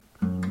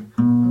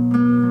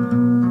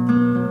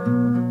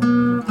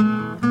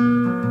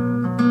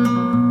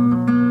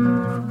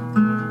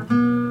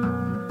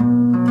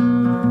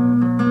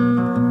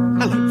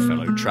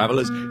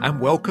travellers, and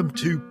welcome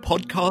to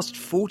podcast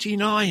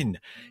 49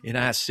 in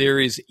our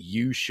series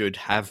You Should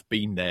Have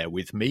Been There,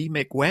 with me,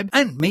 Mick Webb.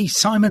 And me,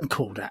 Simon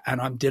Calder. And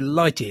I'm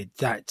delighted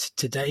that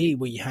today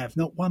we have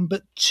not one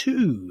but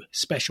two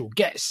special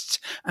guests.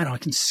 And I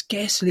can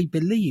scarcely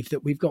believe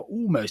that we've got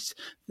almost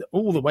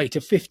all the way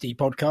to 50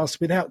 podcasts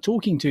without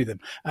talking to them.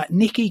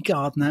 Nikki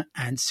Gardner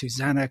and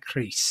Susanna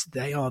Kreis.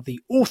 They are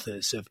the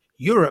authors of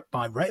Europe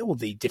by Rail,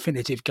 the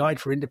definitive guide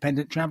for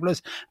independent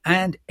travellers,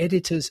 and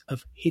editors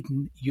of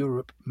Hidden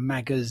Europe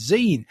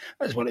magazine,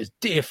 as well as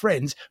dear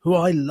friends who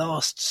I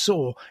last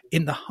saw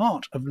in the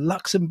heart of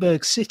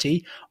Luxembourg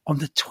City on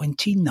the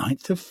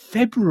 29th of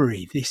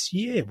February this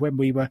year, when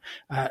we were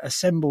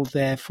assembled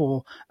there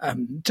for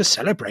to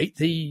celebrate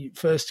the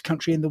first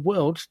country in the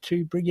world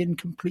to bring in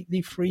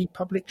completely free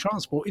public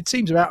transport. It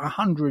seems about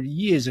 100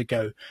 years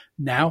ago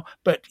now,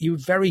 but you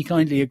very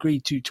kindly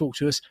agreed to talk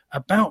to us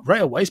about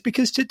railways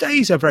because today's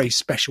a very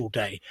special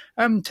day.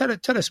 Tell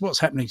us what's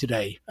happening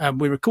today.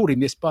 We're recording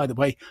this, by the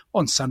way,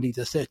 on Sunday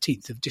the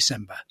 13th of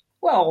December.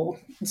 Well,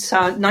 it's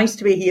nice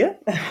to be here.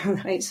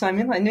 Hi,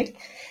 Simon. Hi, Nick.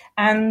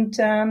 And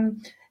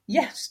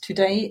yes,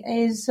 today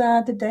is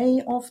the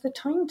day of the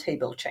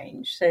timetable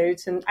change. So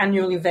it's an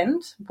annual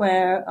event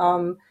where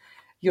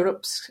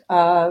Europe's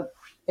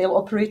rail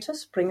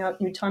operators bring out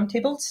new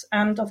timetables.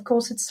 And of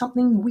course, it's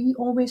something we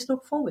always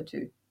look forward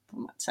to, I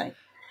might say.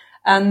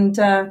 And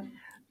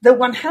though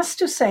one has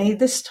to say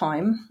this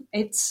time,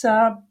 it's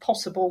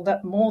possible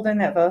that more than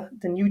ever,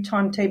 the new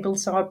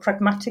timetables are a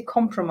pragmatic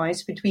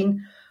compromise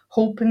between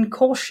hope and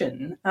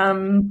caution.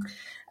 And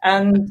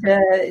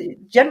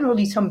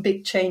generally some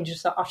big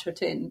changes are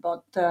ushered in,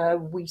 but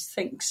we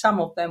think some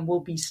of them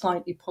will be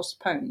slightly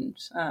postponed.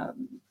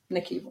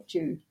 Nikki, what do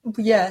you...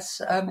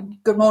 Yes,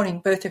 good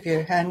morning, both of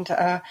you. And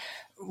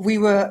we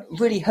were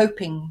really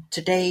hoping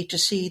today to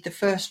see the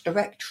first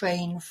direct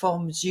train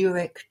from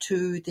Zurich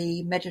to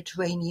the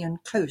Mediterranean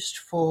coast.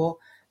 For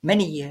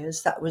many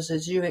years, that was a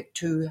Zurich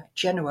to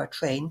Genoa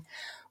train,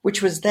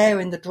 which was there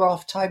in the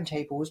draft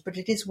timetables, but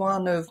it is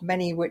one of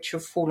many which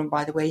have fallen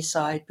by the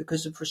wayside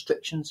because of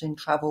restrictions in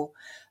travel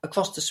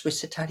across the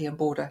Swiss-Italian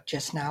border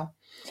just now.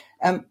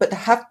 But there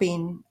have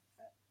been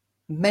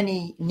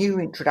many new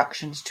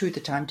introductions to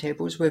the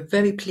timetables. We're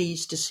very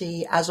pleased to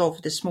see, as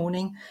of this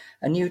morning,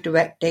 a new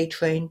direct day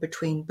train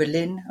between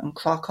Berlin and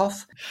Krakow.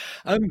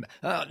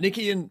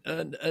 Nikki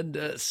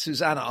and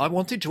Susanna, I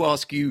wanted to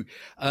ask you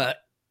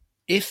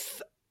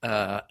if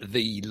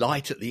the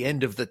light at the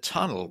end of the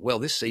tunnel, well,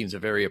 this seems a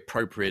very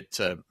appropriate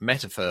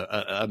metaphor,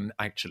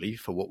 actually,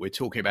 for what we're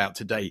talking about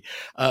today,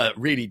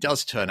 really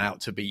does turn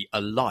out to be a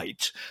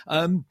light.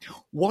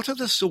 What are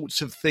the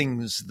sorts of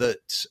things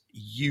that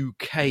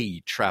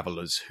UK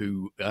travellers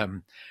who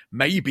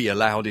may be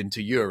allowed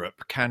into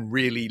Europe can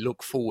really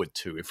look forward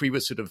to, if we were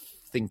sort of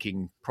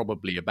thinking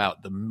probably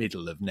about the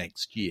middle of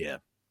next year?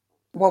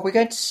 Well, we're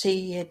going to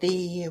see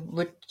the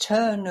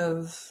return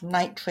of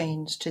night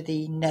trains to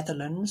the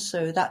Netherlands,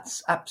 so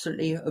that's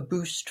absolutely a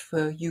boost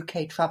for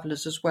UK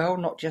travellers as well,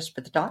 not just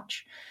for the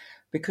Dutch,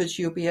 because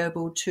you'll be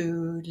able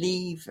to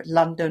leave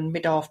London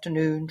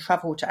mid-afternoon,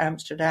 travel to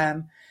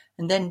Amsterdam,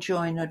 and then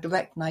join a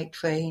direct night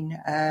train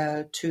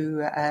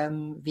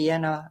to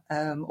Vienna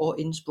or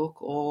Innsbruck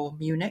or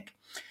Munich.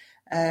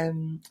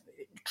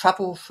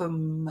 Travel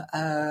from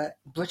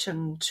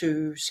Britain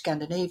to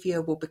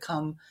Scandinavia will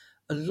become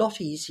a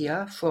lot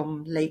easier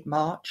from late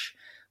March,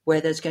 where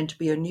there's going to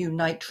be a new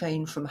night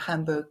train from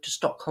Hamburg to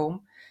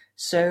Stockholm.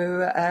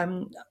 So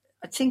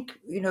I think,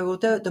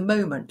 although at the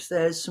moment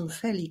there's some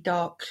fairly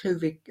dark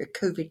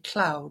COVID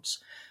clouds,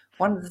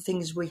 one of the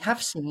things we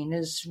have seen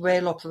is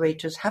rail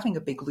operators having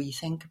a big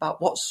rethink about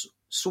what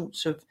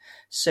sorts of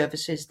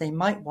services they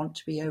might want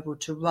to be able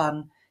to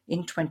run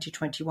in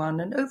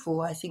 2021, and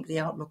overall I think the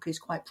outlook is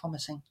quite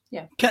promising.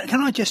 Yeah. Can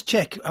I just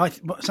check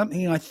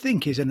something I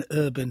think is an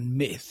urban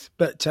myth,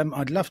 but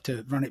I'd love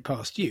to run it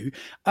past you.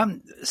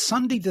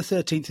 Sunday the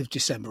 13th of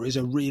December is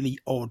a really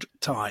odd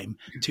time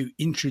to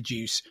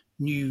introduce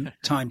new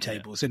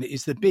timetables, and it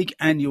is the big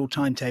annual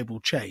timetable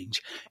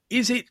change.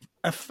 Is it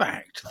a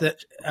fact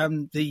that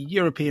the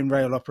European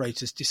rail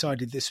operators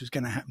decided this was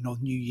going to happen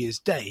on New Year's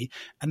Day,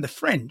 and the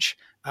French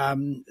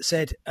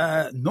said,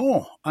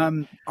 no,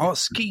 our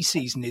ski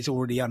season is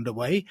already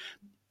underway.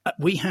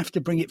 We have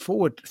to bring it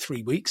forward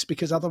 3 weeks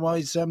because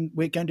otherwise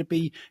we're going to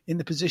be in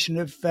the position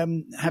of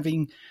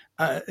having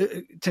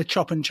to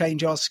chop and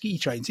change our ski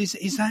trains.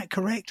 Is that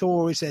correct,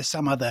 or is there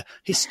some other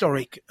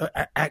historic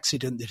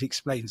accident that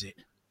explains it?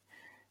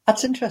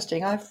 That's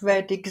interesting. I've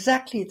read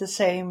exactly the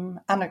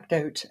same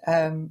anecdote,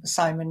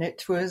 Simon.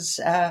 It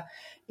was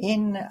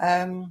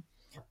in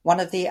one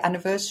of the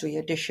anniversary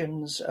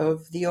editions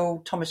of the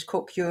old Thomas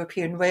Cook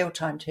European Rail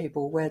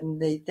Timetable, when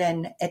the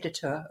then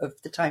editor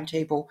of the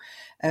timetable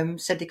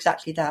said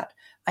exactly that.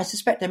 I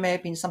suspect there may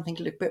have been something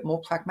a little bit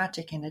more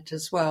pragmatic in it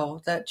as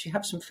well, that you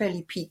have some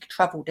fairly peak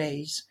travel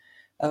days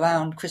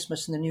around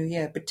Christmas and the New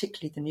Year,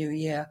 particularly the New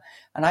Year.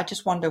 And I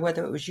just wonder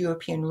whether it was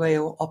European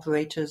rail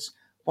operators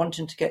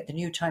wanting to get the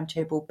new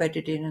timetable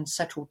bedded in and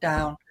settled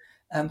down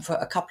for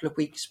a couple of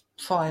weeks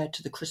prior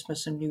to the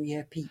Christmas and New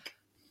Year peak.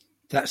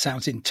 That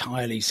sounds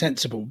entirely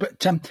sensible.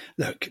 But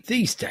look,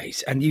 these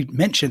days, and you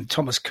mentioned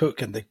Thomas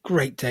Cook and the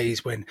great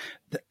days when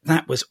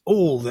that was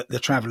all that the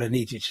traveller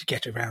needed to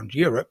get around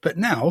Europe. But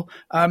now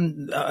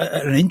an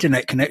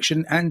internet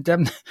connection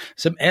and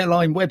some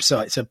airline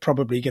websites are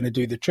probably going to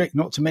do the trick,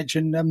 not to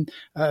mention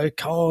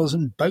cars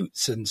and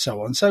boats and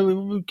so on.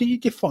 So can you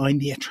define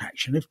the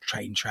attraction of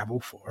train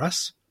travel for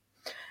us?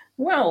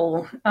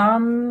 Well, I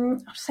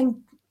think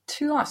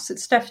to us,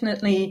 it's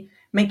definitely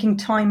making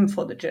time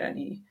for the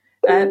journey.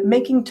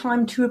 Making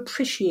time to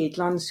appreciate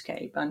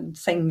landscape and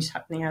things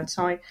happening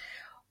outside.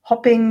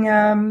 Hopping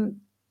on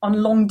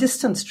long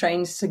distance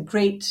trains is a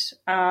great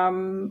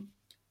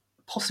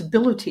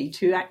possibility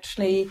to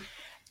actually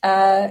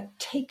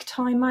take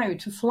time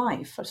out of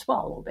life as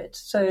well a little bit.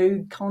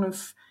 So kind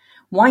of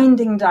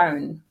winding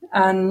down.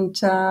 And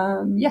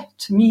to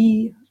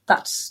me,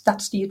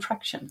 that's the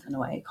attraction in a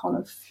way, kind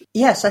of.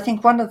 Yes, I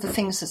think one of the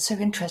things that's so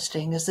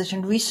interesting is that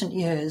in recent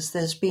years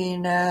there's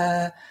been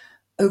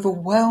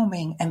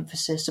overwhelming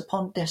emphasis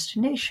upon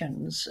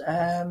destinations.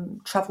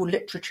 Travel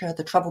literature,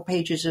 the travel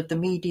pages of the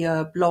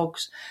media,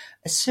 blogs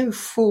are so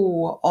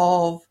full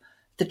of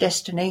the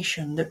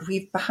destination that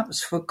we've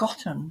perhaps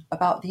forgotten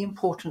about the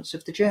importance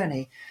of the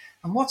journey.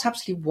 And what's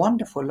absolutely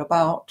wonderful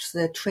about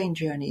the train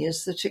journey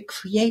is that it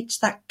creates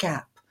that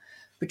gap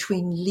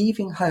between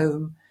leaving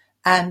home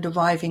and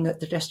arriving at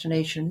the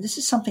destination. This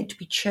is something to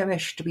be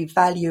cherished, to be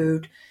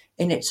valued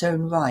in its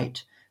own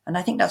right. And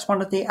I think that's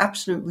one of the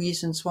absolute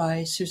reasons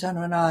why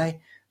Susanna and I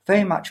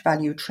very much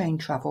value train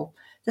travel.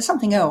 There's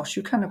something else.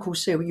 You can, of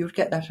course, say, well, you would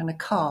get that in a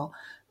car.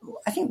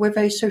 I think we're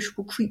very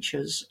sociable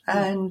creatures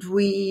and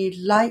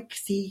we like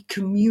the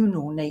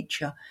communal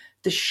nature,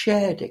 the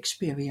shared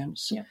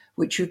experience,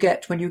 which you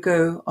get when you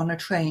go on a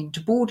train.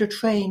 To board a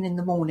train in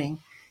the morning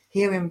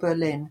here in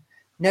Berlin,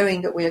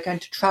 knowing that we are going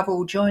to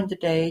travel during the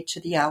day to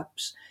the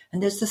Alps,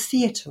 and there's the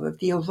theatre of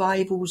the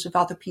arrivals of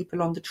other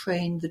people on the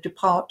train, the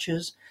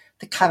departures,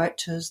 the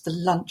characters, the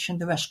lunch in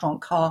the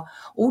restaurant car,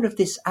 all of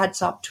this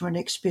adds up to an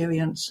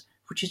experience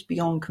which is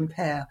beyond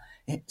compare.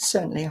 It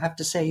certainly, I have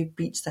to say,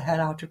 beats the hell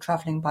out of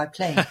travelling by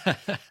plane.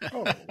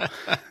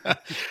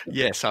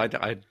 Yes,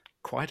 I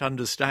quite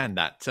understand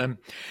that.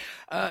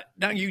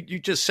 Now, you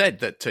just said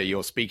that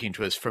you're speaking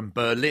to us from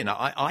Berlin.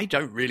 I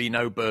don't really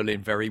know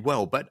Berlin very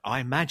well, but I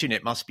imagine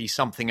it must be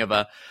something of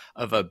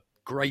a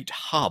great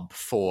hub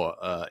for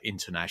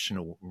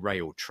international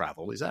rail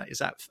travel. Is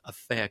that a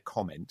fair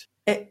comment?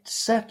 It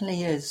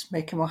certainly is,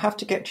 Macon. We'll have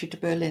to get you to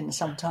Berlin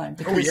sometime.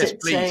 Oh yes,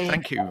 please.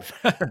 Thank you.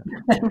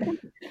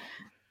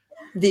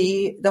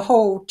 The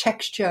whole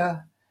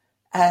texture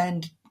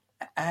and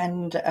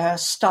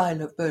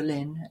style of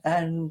Berlin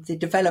and the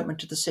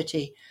development of the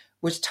city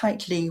was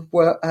tightly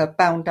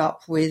bound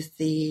up with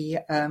the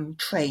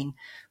train,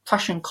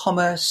 Prussian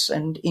commerce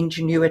and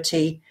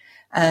ingenuity,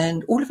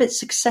 and all of its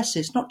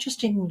successes, not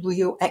just in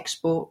real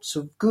exports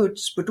of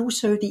goods, but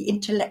also the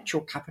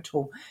intellectual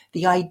capital,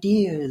 the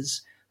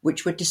ideas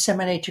which were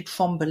disseminated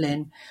from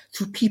Berlin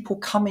through people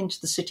coming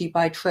to the city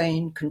by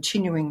train,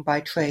 continuing by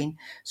train.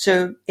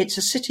 So it's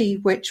a city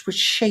which was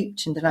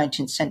shaped in the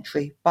 19th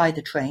century by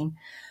the train,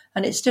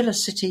 and it's still a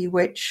city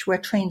where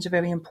trains are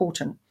very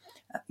important.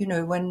 You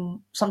know,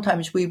 when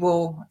sometimes we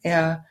will,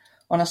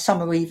 on a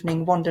summer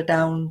evening, wander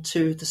down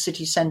to the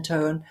city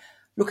centre and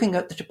looking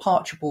at the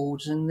departure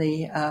boards and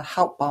the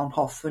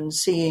Hauptbahnhof and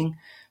seeing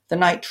the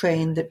night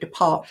train that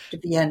departs to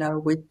Vienna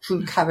with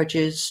through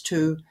carriages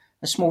to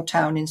a small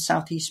town in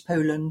southeast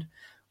Poland,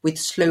 with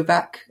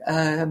Slovak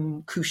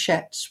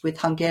couchettes,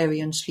 with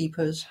Hungarian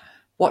sleepers,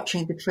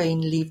 watching the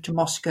train leave to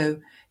Moscow.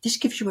 This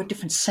gives you a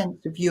different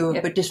sense of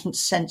Europe, a different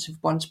sense of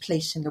one's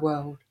place in the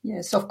world.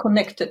 Yes, of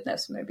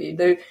connectedness maybe.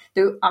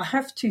 Though I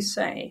have to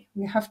say,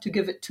 we have to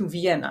give it to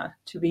Vienna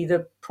to be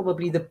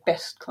probably the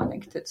best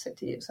connected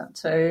city. Is that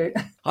so?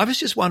 I was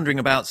just wondering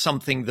about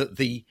something that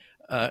the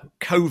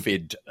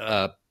COVID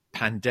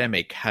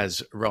pandemic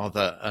has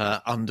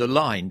rather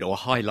underlined or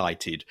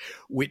highlighted,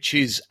 which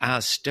is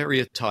our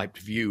stereotyped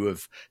view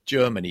of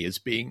Germany as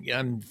being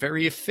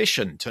very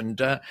efficient.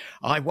 And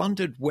I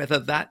wondered whether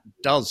that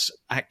does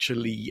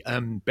actually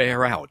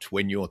bear out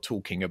when you're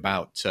talking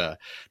about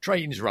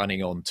trains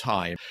running on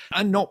time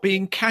and not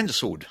being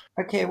cancelled.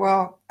 Okay,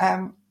 well,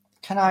 can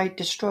I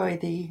destroy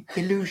the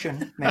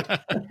illusion, mate?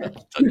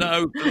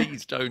 No,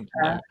 please don't.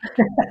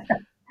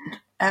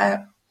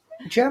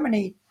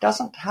 Germany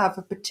doesn't have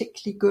a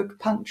particularly good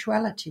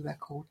punctuality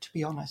record, to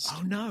be honest.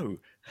 Oh, no.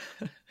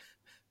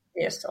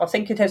 Yes, I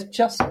think it has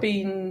just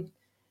been,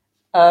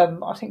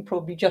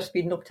 probably just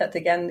been looked at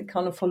again,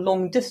 kind of for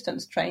long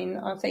distance train.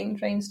 I think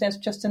trains, there's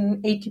just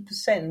an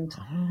 80%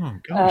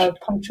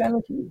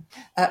 punctuality.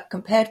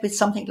 Compared with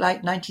something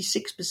like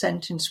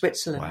 96% in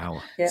Switzerland.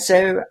 Wow. Yeah.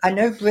 So I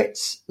know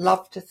Brits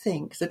love to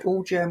think that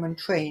all German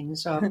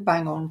trains are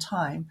bang on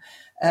time,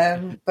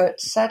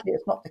 but sadly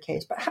it's not the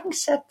case. But having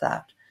said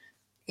that,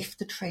 if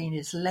the train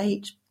is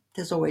late,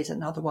 there's always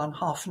another one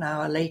half an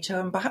hour later,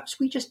 and perhaps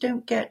we just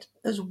don't get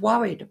as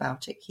worried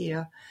about it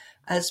here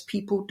as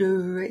people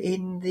do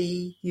in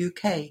the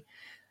UK.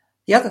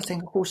 The other thing,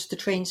 of course, the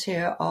trains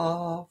here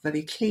are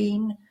very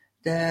clean.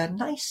 They're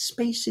nice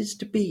spaces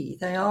to be.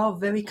 They are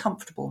very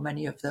comfortable,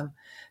 many of them.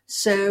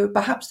 So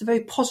perhaps the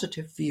very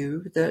positive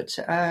view that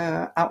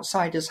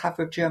outsiders have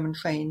of German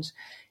trains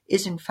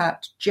is in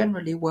fact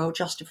generally well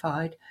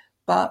justified.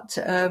 But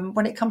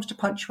when it comes to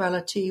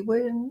punctuality,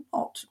 we're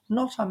not,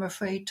 I'm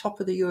afraid, top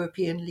of the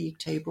European league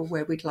table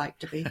where we'd like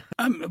to be.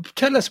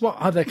 Tell us what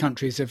other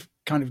countries have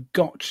kind of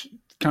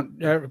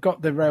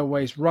got the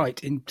railways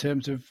right in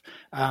terms of,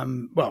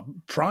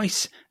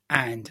 price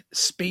and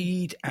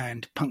speed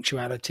and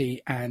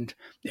punctuality and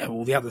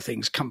all the other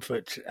things,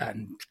 comfort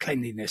and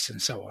cleanliness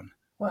and so on.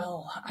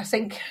 Well, I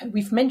think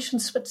we've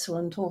mentioned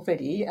Switzerland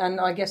already, and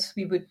I guess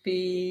we would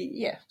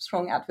be,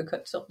 strong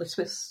advocates of the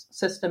Swiss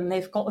system.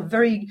 They've got a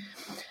very,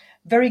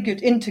 very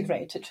good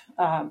integrated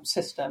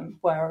system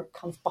where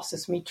kind of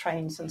buses meet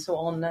trains and so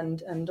on,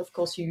 and of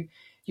course you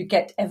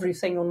get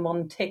everything on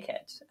one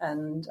ticket,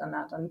 and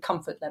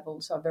comfort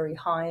levels are very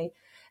high.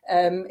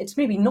 It's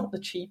maybe not the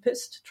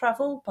cheapest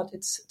travel, but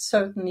it's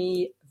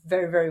certainly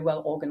very, very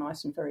well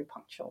organized and very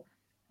punctual,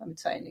 I would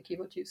say. Nikki,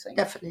 what do you think?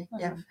 Definitely,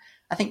 yeah.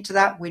 I think to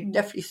that we'd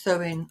definitely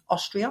throw in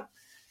Austria.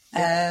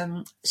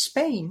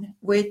 Spain,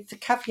 with the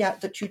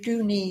caveat that you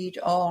do need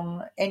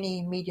on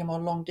any medium or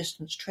long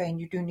distance train,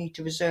 you do need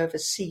to reserve a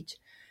seat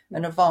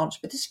in advance.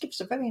 But this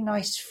gives a very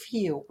nice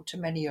feel to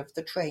many of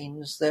the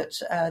trains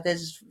that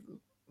there's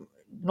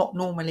not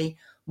normally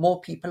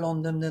more people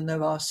on them than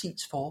there are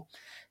seats for.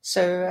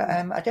 So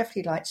I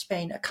definitely like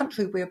Spain. A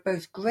country we're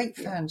both great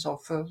fans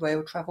of for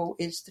rail travel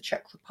is the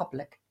Czech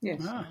Republic.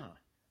 Yes.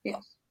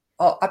 Yes.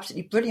 Oh,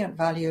 absolutely brilliant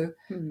value.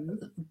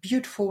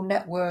 Beautiful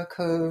network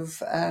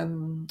of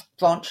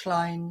branch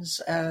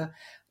lines,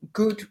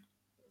 good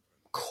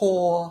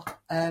core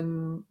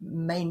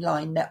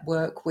mainline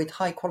network with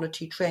high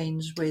quality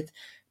trains with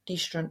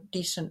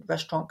decent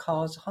restaurant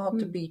cars. Hard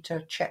to beat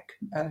a Czech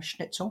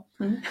schnitzel.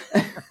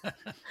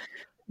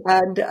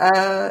 And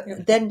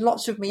then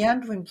lots of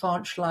meandering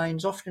branch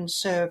lines, often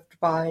served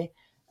by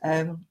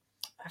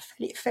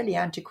fairly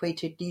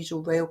antiquated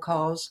diesel rail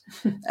cars.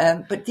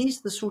 But these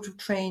are the sort of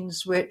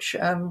trains which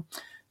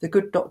the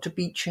good Dr.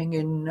 Beeching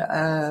in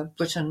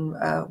Britain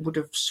would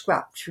have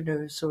scrapped,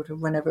 sort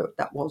of whenever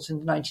that was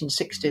in the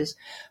 1960s.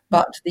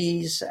 But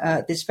this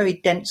very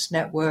dense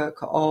network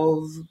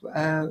of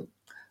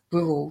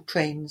rural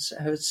trains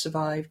has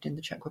survived in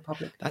the Czech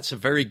Republic. That's a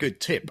very good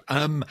tip.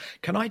 Can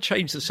I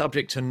change the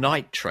subject to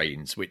night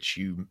trains, which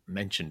you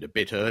mentioned a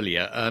bit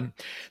earlier?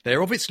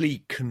 They're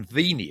obviously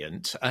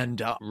convenient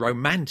and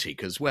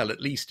romantic as well,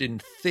 at least in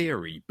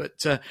theory.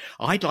 But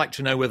I'd like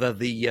to know whether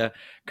the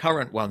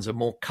current ones are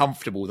more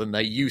comfortable than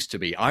they used to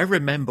be. I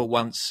remember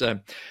once,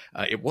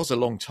 it was a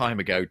long time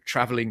ago,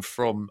 travelling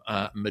from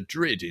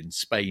Madrid in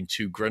Spain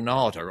to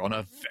Granada on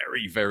a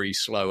very, very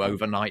slow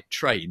overnight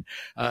train.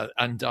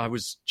 And I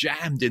was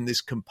jammed in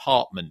this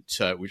compartment,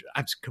 which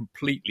was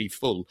completely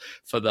full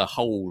for the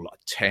whole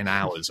 10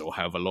 hours or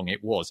however long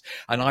it was.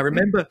 And I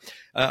remember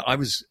I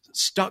was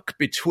stuck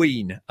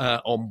between,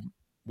 on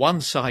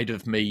one side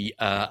of me,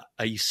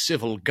 a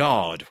civil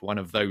guard, one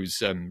of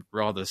those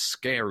rather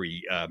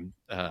scary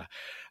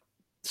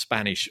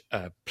Spanish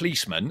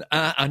policeman,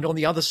 and on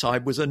the other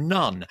side was a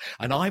nun.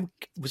 And I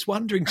was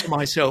wondering to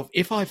myself,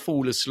 if I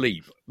fall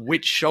asleep,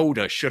 which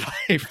shoulder should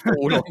I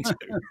fall onto?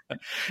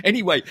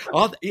 Anyway,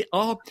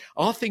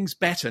 are things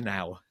better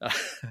now?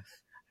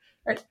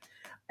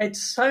 It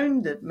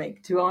sounded,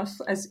 Mick, to us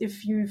as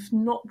if you've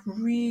not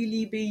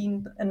really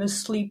been in a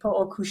sleeper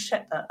or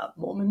couchette at that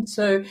moment.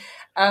 So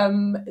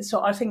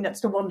I think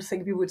that's the one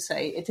thing we would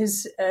say. It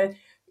is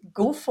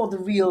go for the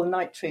real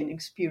night train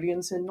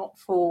experience and not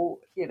for,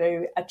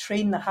 a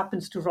train that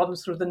happens to run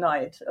through the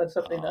night or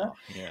something like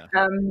that.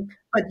 Yeah.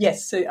 But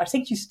yes, so I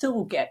think you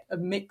still get a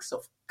mix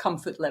of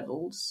comfort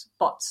levels,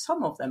 but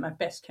some of them at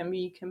best can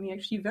be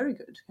actually very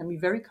good, can be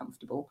very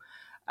comfortable.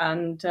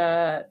 And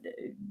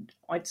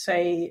I'd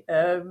say,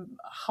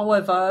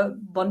 however,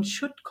 one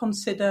should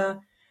consider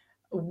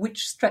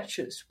which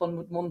stretches one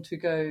would want to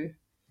go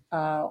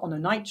on a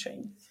night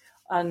train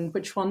and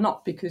which one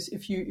not. Because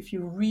if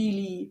you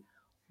really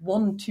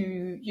want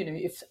to,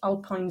 if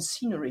alpine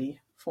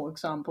scenery, for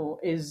example,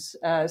 is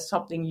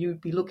something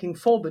you'd be looking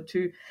forward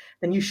to,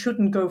 then you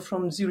shouldn't go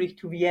from Zurich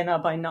to Vienna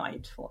by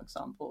night, for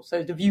example.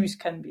 So the views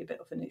can be a bit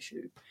of an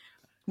issue.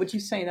 Would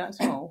you say that as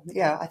well?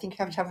 Yeah, I think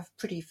you have to have a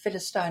pretty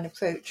Philistine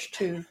approach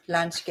to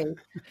landscape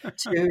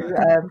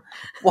to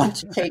want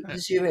to take the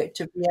Zurich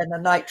to Vienna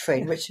night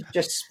train, which is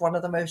just one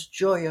of the most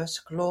joyous,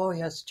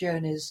 glorious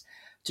journeys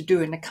to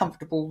do in a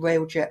comfortable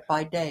railjet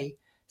by day.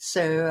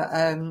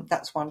 So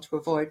that's one to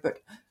avoid. But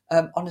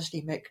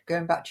honestly, Mick,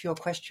 going back to your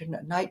question,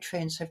 night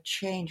trains have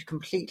changed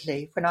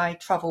completely. When I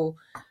travel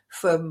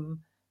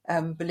from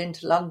Berlin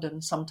to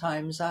London,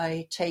 sometimes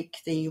I take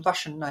the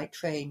Russian night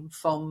train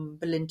from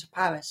Berlin to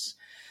Paris,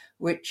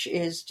 which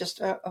is just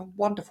a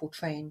wonderful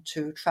train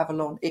to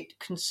travel on. It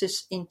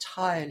consists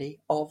entirely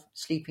of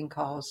sleeping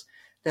cars.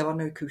 There are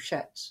no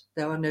couchettes.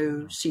 There are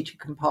no seated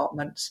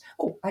compartments.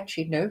 Oh,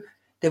 actually, no.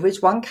 There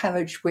is one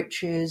carriage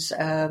which is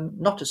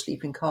not a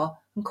sleeping car,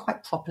 and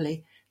quite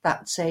properly.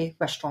 that's a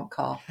restaurant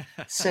car.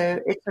 So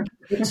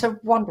it's a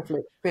wonderful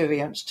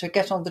experience to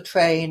get on the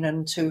train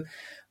and to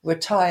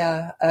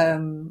retire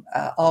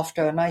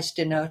after a nice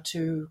dinner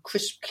to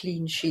crisp,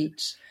 clean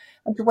sheets,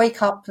 and to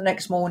wake up the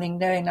next morning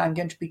knowing I'm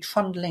going to be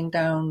trundling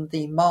down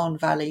the Marne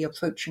Valley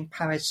approaching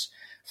Paris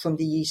from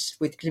the east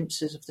with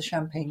glimpses of the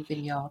Champagne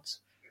vineyards.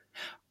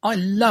 I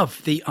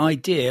love the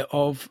idea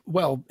of,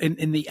 well,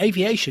 in the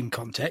aviation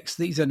context,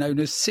 these are known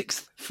as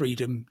sixth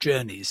freedom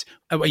journeys,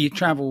 where you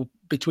travel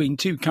between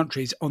two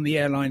countries on the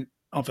airline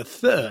of a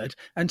third.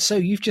 And so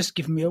you've just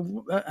given me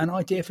an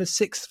idea for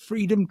sixth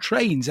freedom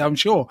trains. I'm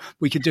sure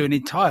we could do an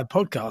entire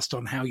podcast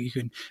on how you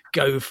can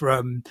go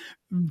from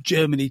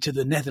Germany to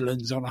the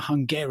Netherlands on a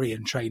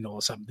Hungarian train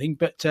or something.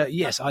 But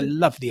yes, I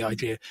love the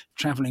idea of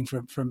traveling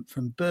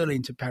from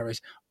Berlin to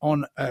Paris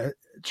on a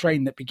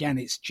train that began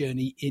its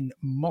journey in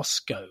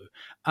Moscow.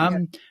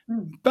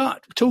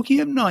 But talking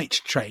of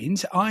night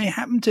trains, I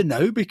happen to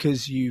know,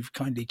 because you've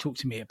kindly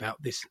talked to me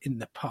about this in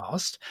the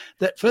past,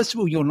 that first of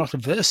all, you're not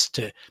averse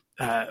to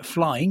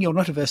flying. You're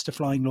not averse to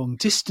flying long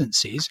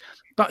distances,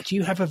 but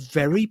you have a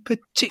very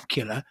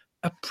particular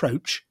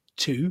approach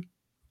to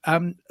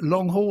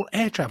long-haul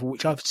air travel,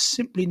 which I've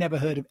simply never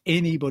heard of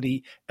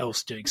anybody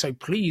else doing. So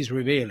please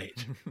reveal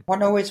it.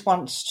 One always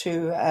wants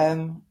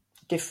to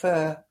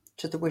defer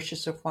to the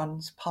wishes of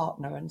one's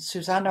partner. And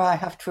Susanna, I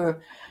have to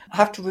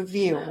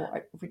reveal,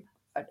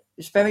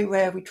 it's very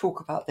rare we talk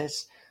about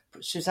this,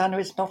 but Susanna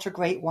is not a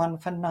great one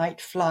for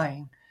night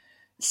flying.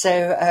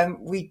 So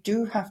we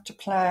do have to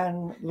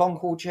plan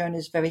long-haul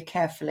journeys very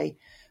carefully,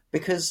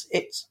 because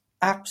it's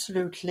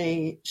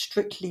absolutely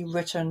strictly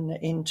written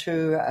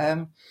into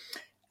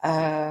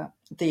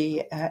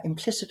the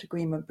implicit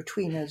agreement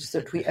between us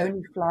that we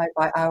only fly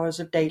by hours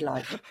of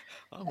daylight.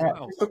 Oh,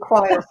 wow. It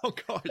requires gosh.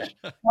 quite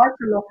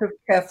a lot of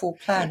careful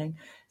planning.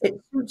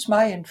 It suits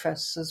my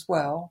interests as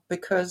well,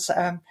 because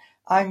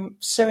I'm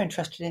so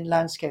interested in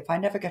landscape. I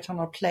never get on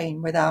a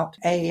plane without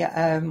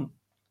a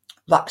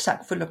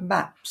rucksack full of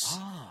maps.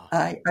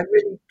 I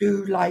really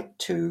do like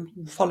to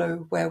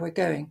follow where we're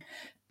going.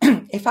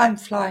 If I'm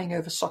flying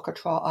over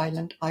Socotra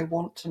Island, I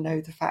want to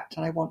know the fact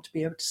and I want to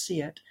be able to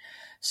see it.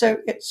 So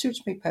it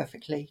suits me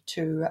perfectly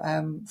to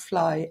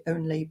fly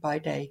only by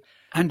day.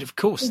 And of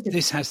course,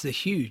 this has the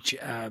huge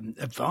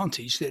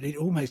advantage that it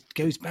almost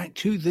goes back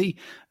to the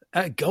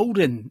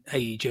golden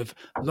age of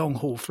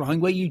long-haul flying,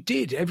 where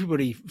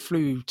everybody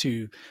flew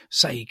to,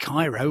 say,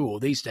 Cairo, or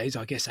these days,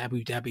 I guess,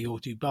 Abu Dhabi or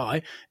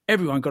Dubai.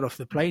 Everyone got off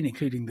the plane,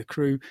 including the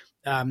crew.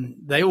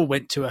 They all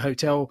went to a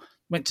hotel,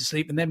 went to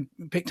sleep, and then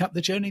picked up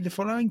the journey the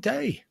following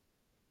day.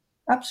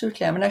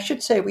 Absolutely. I mean, I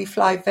should say we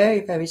fly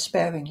very, very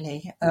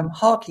sparingly,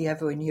 hardly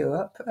ever in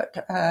Europe,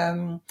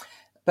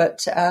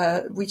 but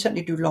we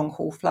certainly do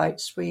long-haul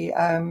flights. We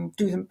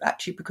do them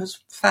actually because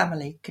of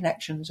family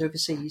connections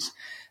overseas.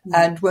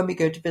 And when we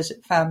go to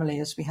visit family,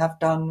 as we have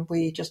done,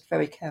 we're just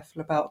very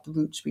careful about the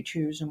routes we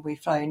choose, and we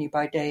fly only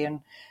by day.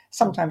 And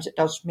sometimes it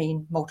does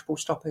mean multiple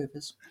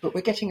stopovers, but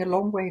we're getting a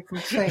long way from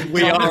trains.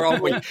 We are,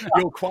 aren't we?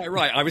 You're quite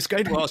right. I was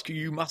going to ask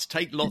you must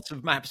take lots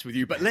of maps with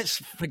you, but let's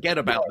forget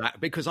about that,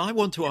 because I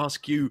want to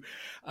ask you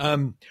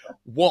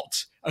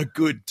what a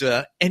good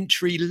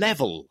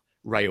entry-level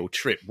rail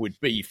trip would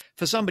be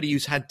for somebody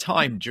who's had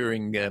time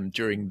during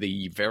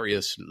the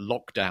various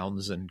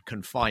lockdowns and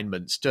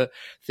confinements to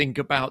think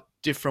about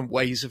different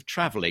ways of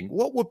travelling.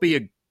 What would be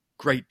a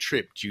great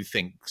trip, do you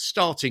think,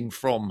 starting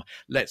from,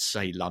 let's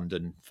say,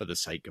 London, for the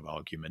sake of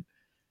argument?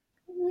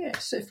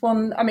 Yes, if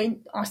one, I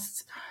mean,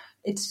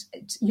 it's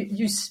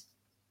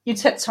you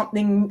said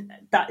something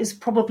that is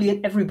probably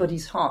in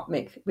everybody's heart,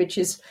 Mick, which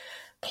is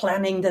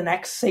planning the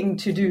next thing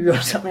to do or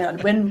something like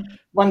that, when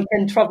one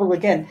can travel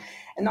again.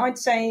 And I'd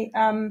say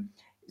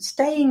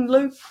staying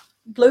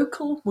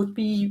local would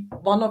be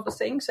one of the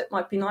things that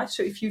might be nice.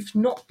 So if you've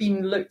not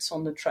been loads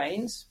on the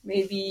trains,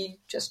 maybe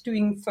just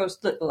doing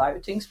first little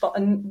outings. But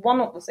one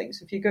of the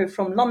things, if you go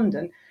from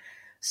London,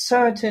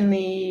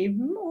 certainly,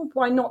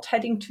 why not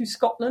heading to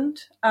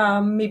Scotland?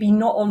 Maybe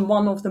not on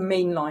one of the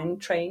mainline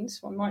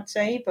trains, one might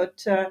say,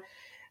 but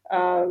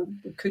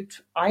we could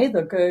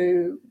either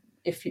go,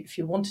 if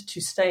you wanted to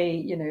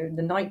stay,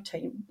 the night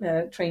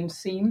train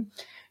theme,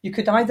 you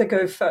could either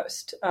go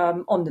first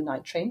on the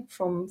night train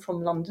from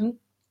London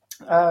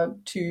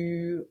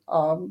to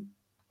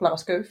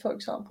Glasgow, for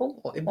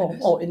example,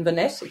 or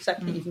Inverness,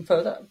 exactly, even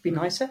further, would be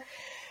nicer.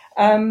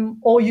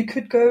 Or you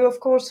could go, of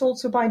course,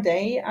 also by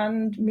day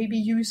and maybe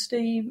use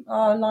the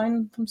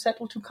line from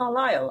Settle to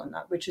Carlisle, and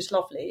that, which is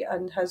lovely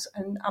and has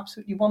an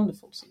absolutely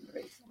wonderful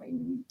scenery. I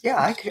mean,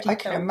 I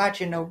can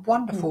imagine a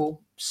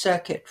wonderful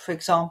circuit, for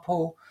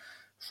example,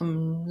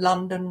 from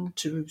London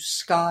to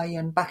Skye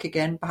and back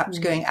again, perhaps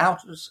going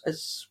out,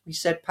 as we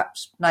said,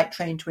 perhaps night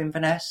train to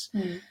Inverness.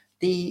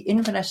 The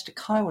Inverness to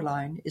Cairo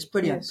line is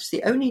brilliant. Yes. It's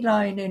the only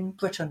line in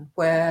Britain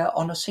where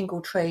on a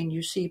single train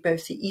you see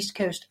both the East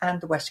Coast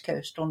and the West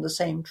Coast on the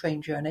same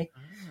train journey.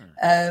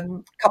 A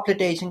couple of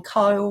days in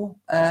Cairo,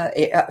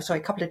 a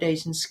couple of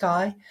days in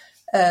Skye.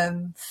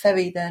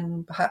 Ferry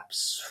then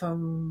perhaps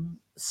from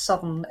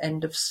southern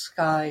end of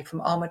Skye,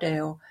 from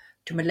Armadale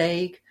to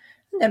Mallaig,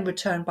 and then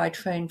return by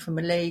train from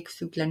a lake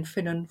through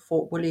Glenfinnan,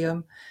 Fort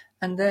William.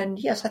 And then,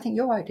 yes, I think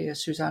your idea,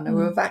 Susanna,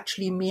 of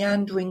actually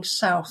meandering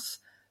south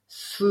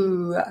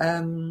through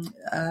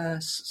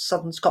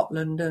southern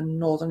Scotland and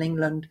northern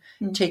England,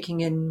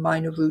 taking in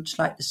minor routes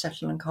like the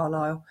Settle and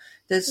Carlisle.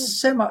 There's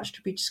so much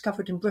to be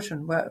discovered in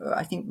Britain, where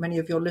I think many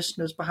of your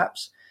listeners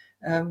perhaps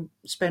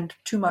spend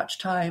too much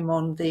time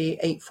on the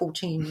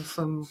 8:14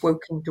 from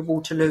Woking to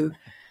Waterloo,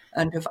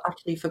 and have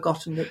utterly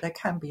forgotten that there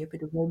can be a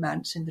bit of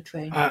romance in the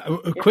train.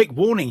 A quick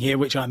warning here,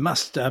 which I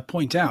must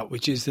point out,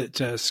 which is that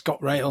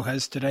ScotRail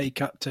has today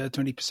cut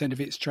 20%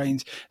 of its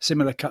trains,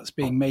 similar cuts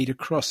being made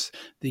across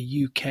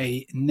the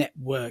UK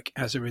network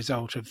as a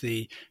result of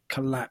the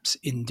collapse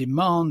in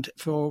demand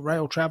for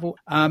rail travel.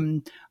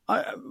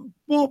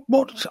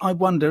 What I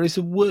wonder is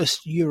the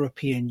worst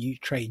European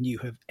train you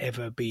have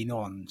ever been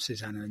on,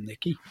 Susanna and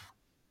Nikki?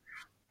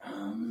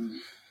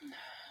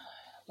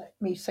 Let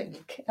me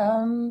think.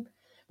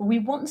 We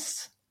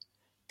once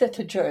did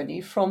a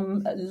journey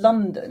from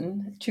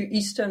London to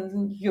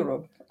Eastern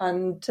Europe,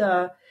 and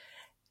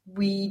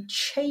we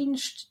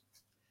changed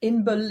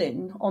in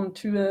Berlin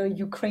onto a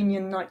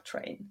Ukrainian night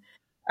train.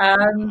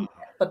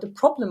 But the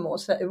problem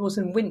was that it was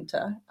in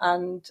winter,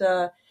 and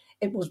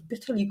it was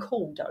bitterly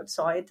cold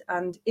outside,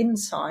 and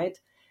inside,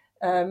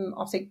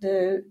 I think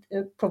the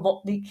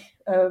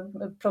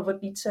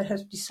Provodnica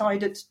has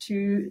decided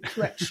to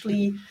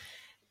actually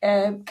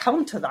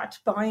counter that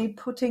by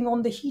putting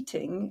on the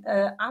heating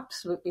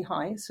absolutely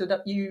high, so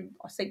that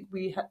I think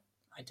we had,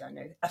 I don't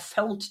know, a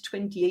felt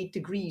 28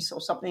 degrees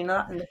or something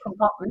like that in the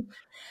compartment,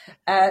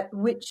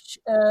 which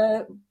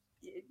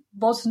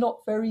was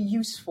not very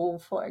useful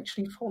for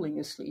actually falling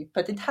asleep.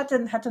 But it had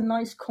a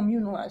nice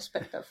communal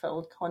aspect, I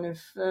felt, kind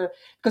of,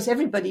 because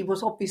everybody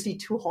was obviously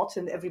too hot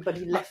and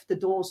everybody left the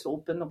doors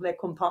open of their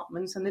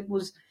compartments, and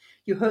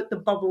you heard the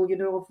bubble,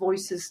 of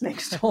voices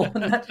next door,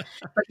 and that,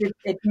 but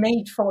it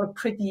made for a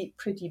pretty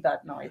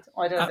bad night.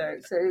 I don't know.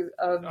 So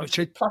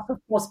plus, of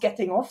course,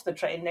 getting off the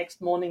train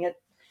next morning at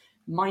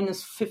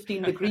minus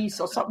 15 degrees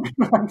or something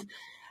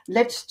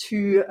led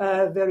to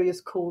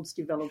various colds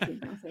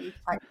developing,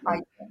 I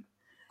think.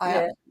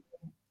 I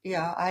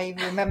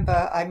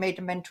remember I made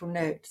a mental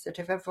note that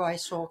if ever I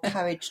saw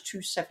carriage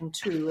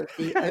 272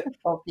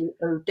 of the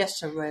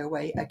Odessa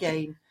Railway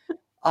again,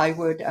 I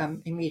would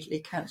immediately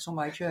cancel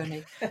my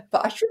journey.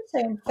 But I should say,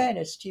 in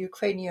fairness to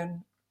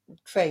Ukrainian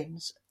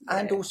trains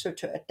and also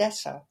to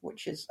Odessa,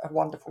 which is a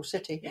wonderful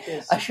city,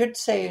 I should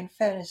say, in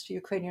fairness to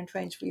Ukrainian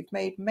trains, we've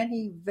made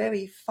many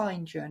very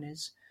fine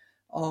journeys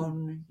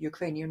on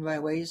Ukrainian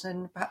railways,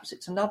 and perhaps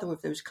it's another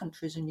of those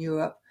countries in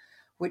Europe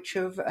which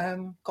have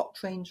got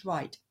trains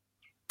right.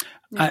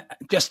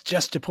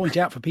 Just to point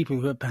out for people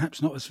who are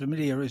perhaps not as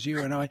familiar as you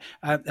and I,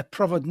 the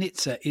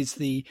Provodnica is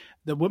the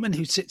woman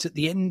who sits at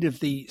the end of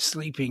the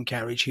sleeping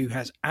carriage, who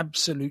has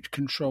absolute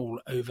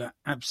control over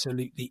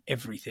absolutely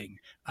everything,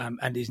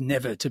 and is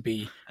never to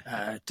be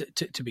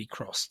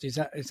crossed. Is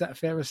that a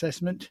fair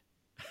assessment?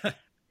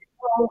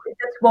 Well,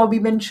 that's why we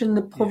mentioned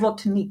the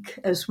Provodnik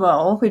as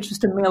well, which is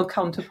the male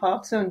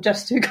counterpart. So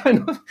just to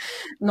kind of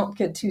not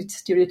get too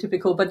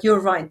stereotypical, but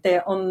you're right.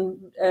 They're on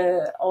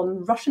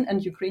Russian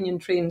and Ukrainian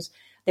trains.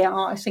 There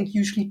are, I think,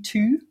 usually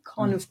two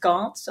kind of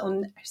guards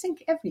on. I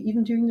think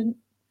even during the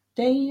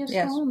day as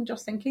well. I'm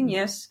just thinking,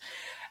 yes,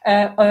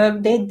 they are.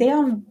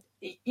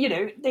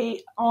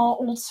 They are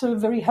also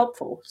very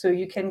helpful. So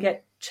you can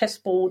get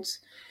chessboards,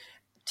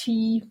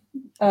 tea,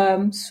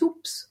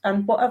 soups,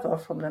 and whatever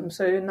from them.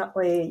 So in that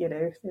way,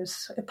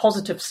 there's a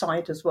positive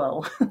side as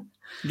well.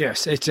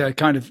 Yes, it's a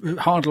kind of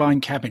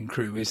hardline cabin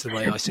crew is the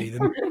way I see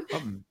them.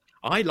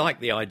 I like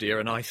the idea,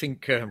 and I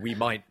think we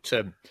might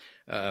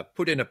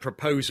put in a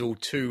proposal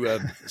to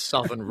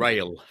Southern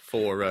Rail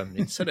for,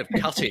 instead of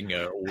cutting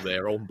all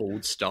their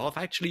onboard staff,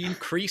 actually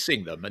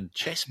increasing them, and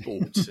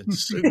chessboards and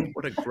soup.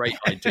 What a great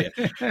idea.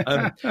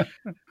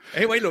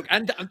 Anyway, look,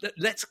 and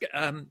let's...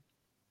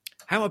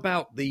 how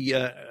about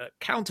the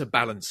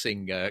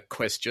counterbalancing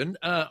question?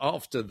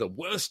 After the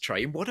worst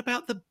train, what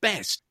about the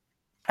best?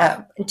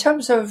 In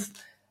terms of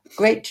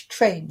great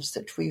trains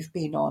that we've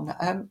been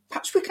on,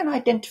 perhaps we can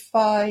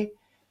identify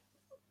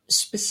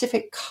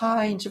specific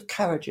kinds of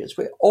carriages.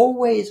 We're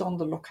always on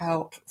the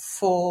lookout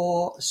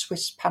for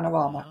Swiss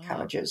panorama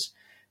carriages,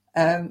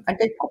 and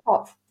they pop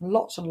up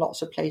lots and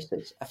lots of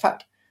places. In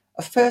fact,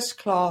 a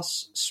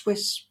first-class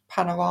Swiss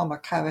panorama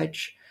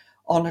carriage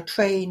on a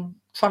train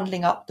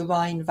trundling up the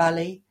Rhine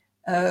Valley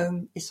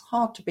is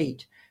hard to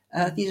beat.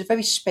 These are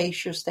very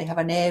spacious. They have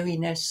an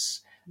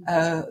airiness,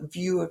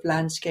 view of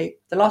landscape.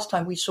 The last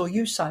time we saw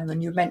you,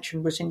 Simon, you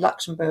mentioned, was in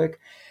Luxembourg.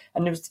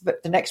 And it was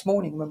the next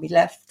morning when we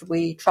left,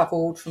 we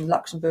travelled from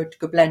Luxembourg to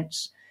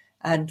Koblenz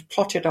and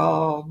plotted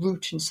our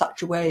route in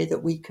such a way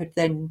that we could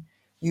then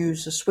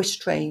use a Swiss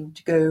train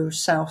to go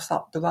south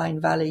up the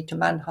Rhine Valley to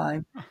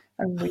Mannheim.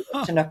 And we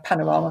went in a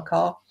panorama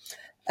car.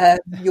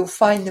 You'll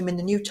find them in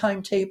the new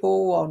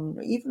timetable on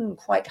even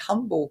quite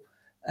humble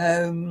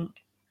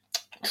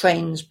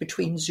trains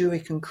between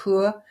Zurich and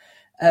Chur.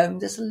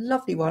 There's a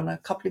lovely one. A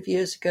couple of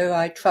years ago,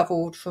 I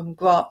travelled from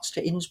Graz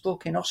to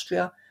Innsbruck in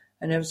Austria,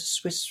 and there was a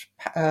Swiss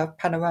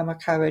panorama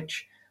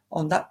carriage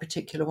on that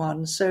particular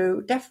one.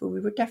 So definitely,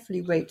 we would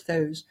definitely rate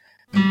those.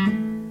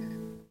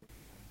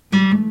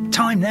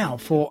 Time now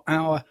for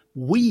our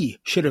We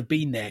Should Have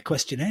Been There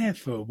questionnaire,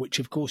 for which,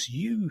 of course,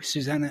 you,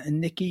 Susanna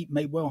and Nikki,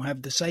 may well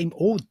have the same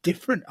or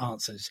different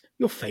answers.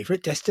 Your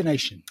favourite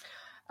destination?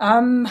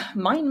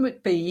 Mine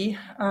would be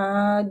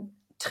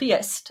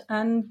Trieste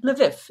and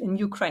Lviv in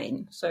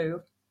Ukraine.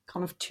 So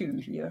kind of two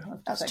here.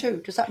 That's two.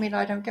 Does that mean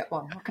I don't get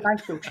one? Or can I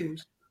still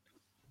choose?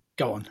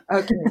 Go on.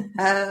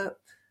 Okay.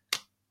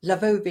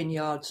 Lavaux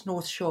Vineyards,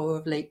 north shore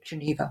of Lake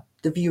Geneva.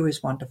 The view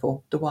is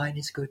wonderful. The wine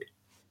is good.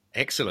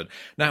 Excellent.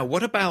 Now,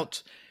 what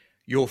about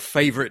your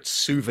favourite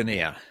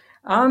souvenir?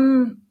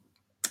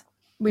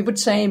 We would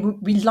say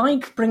we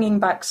like bringing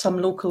back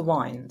some local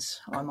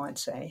wines, I might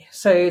say.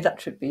 So that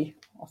should be,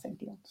 I think,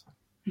 the answer.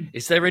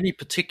 Is there any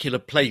particular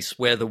place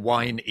where the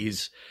wine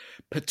is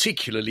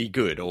particularly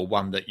good, or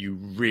one that you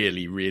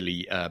really,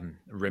 really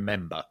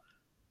remember?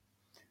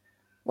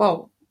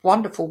 Well,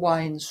 wonderful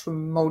wines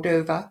from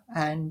Moldova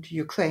and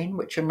Ukraine,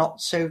 which are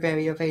not so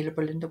very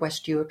available in the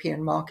West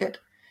European market.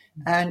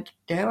 And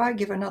dare I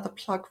give another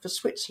plug for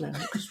Switzerland,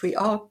 because we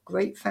are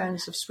great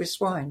fans of Swiss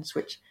wines,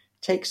 which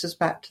takes us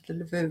back to the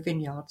Lavaux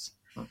Vineyards.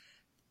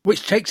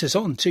 Which takes us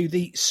on to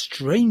the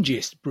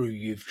strangest brew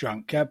you've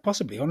drunk,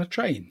 possibly on a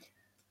train.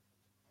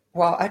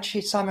 Well,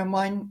 actually, Simon,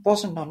 mine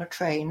wasn't on a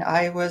train.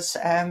 I was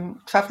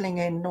travelling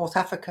in North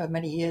Africa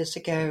many years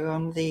ago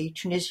on the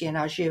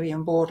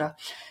Tunisian-Algerian border.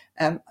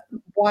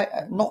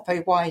 Not very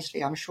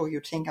wisely, I'm sure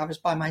you'd think. I was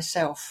by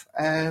myself,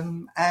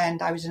 and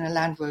I was in a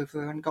Land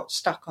Rover and got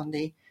stuck on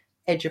the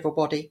edge of a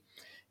wadi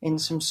in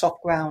some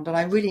soft ground, and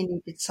I really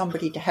needed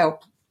somebody to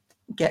help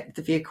get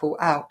the vehicle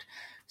out.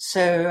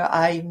 So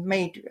I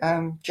made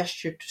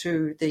gesture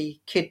to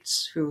the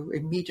kids who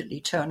immediately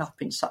turn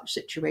up in such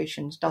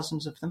situations,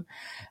 dozens of them,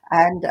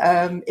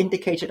 and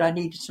indicated I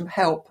needed some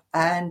help.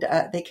 And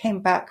they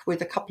came back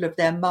with a couple of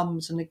their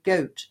mums and a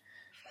goat.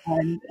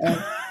 And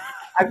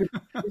I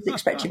was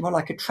expecting more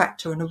like a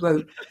tractor and a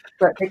rope,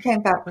 but they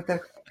came back with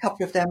a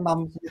couple of their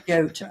mums and a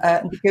goat,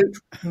 and the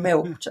goat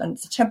milked, and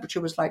the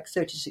temperature was like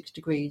 36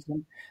 degrees,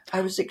 and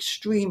I was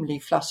extremely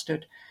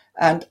flustered.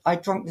 And I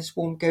drank this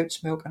warm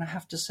goat's milk, and I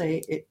have to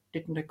say it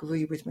didn't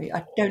agree with me.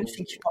 I don't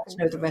think you want to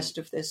know the rest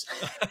of this.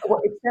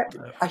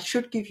 I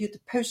should give you the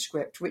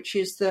postscript, which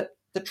is that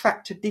the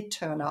tractor did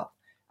turn up,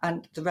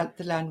 and the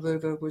Land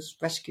Rover was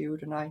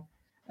rescued, and I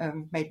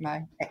made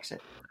my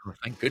exit. Oh,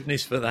 thank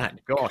goodness for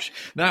that. Gosh.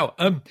 Now,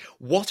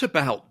 what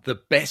about the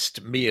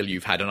best meal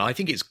you've had? And I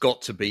think it's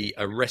got to be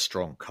a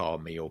restaurant car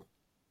meal.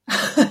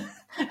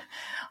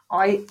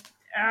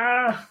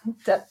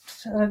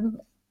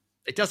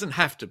 It doesn't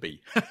have to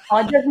be. It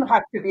doesn't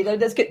have to be.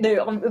 That's good.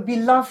 No, we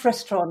love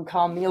restaurant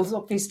car meals.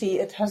 Obviously,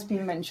 it has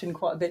been mentioned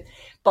quite a bit.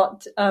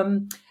 But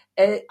I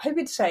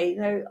would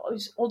say,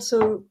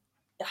 also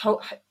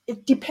how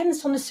it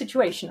depends on the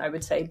situation, I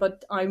would say.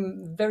 But I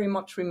very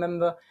much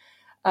remember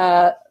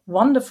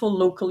wonderful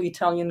local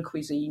Italian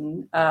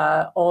cuisine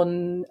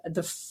on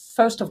the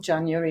 1st of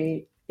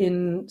January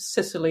in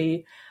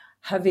Sicily,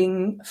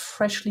 having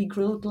freshly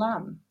grilled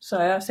lamb.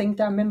 So I think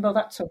I remember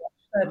that so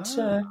much.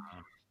 But,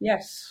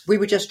 yes. We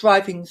were just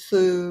driving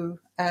through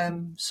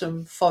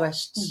some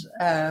forests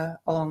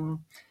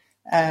on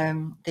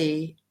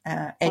the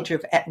edge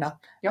of Etna,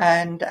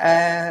 and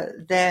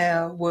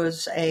there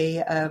was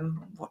a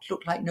what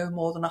looked like no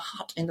more than a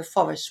hut in the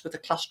forest with a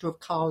cluster of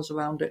cars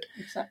around it.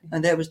 Exactly.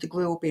 And there was the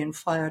grill being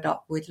fired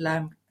up with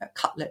lamb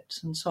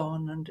cutlets and so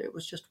on, and it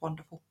was just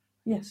wonderful.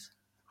 Yes.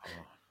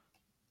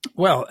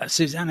 Well,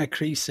 Susanna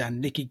Creese and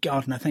Nikki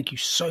Gardner, thank you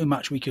so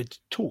much. We could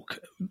talk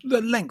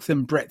the length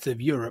and breadth of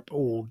Europe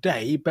all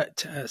day,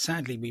 but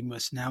sadly we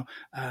must now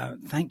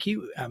thank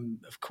you.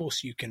 Of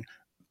course, you can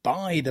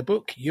buy the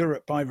book,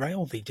 Europe by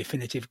Rail, the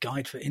definitive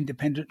guide for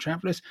independent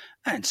travellers,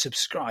 and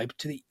subscribe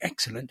to the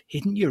excellent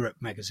Hidden Europe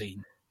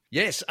magazine.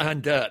 Yes,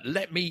 and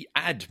let me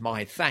add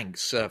my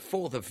thanks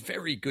for the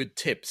very good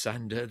tips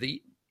and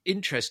the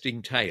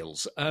interesting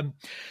tales.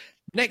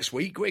 Next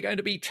week, we're going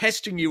to be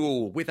testing you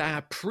all with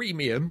our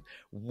premium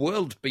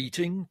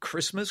world-beating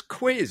Christmas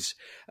quiz.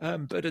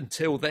 But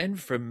until then,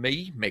 from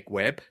me, Mick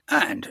Webb.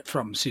 And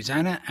from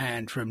Susanna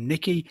and from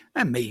Nikki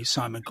and me,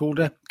 Simon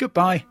Calder,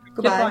 goodbye.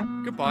 Goodbye.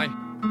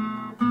 Goodbye.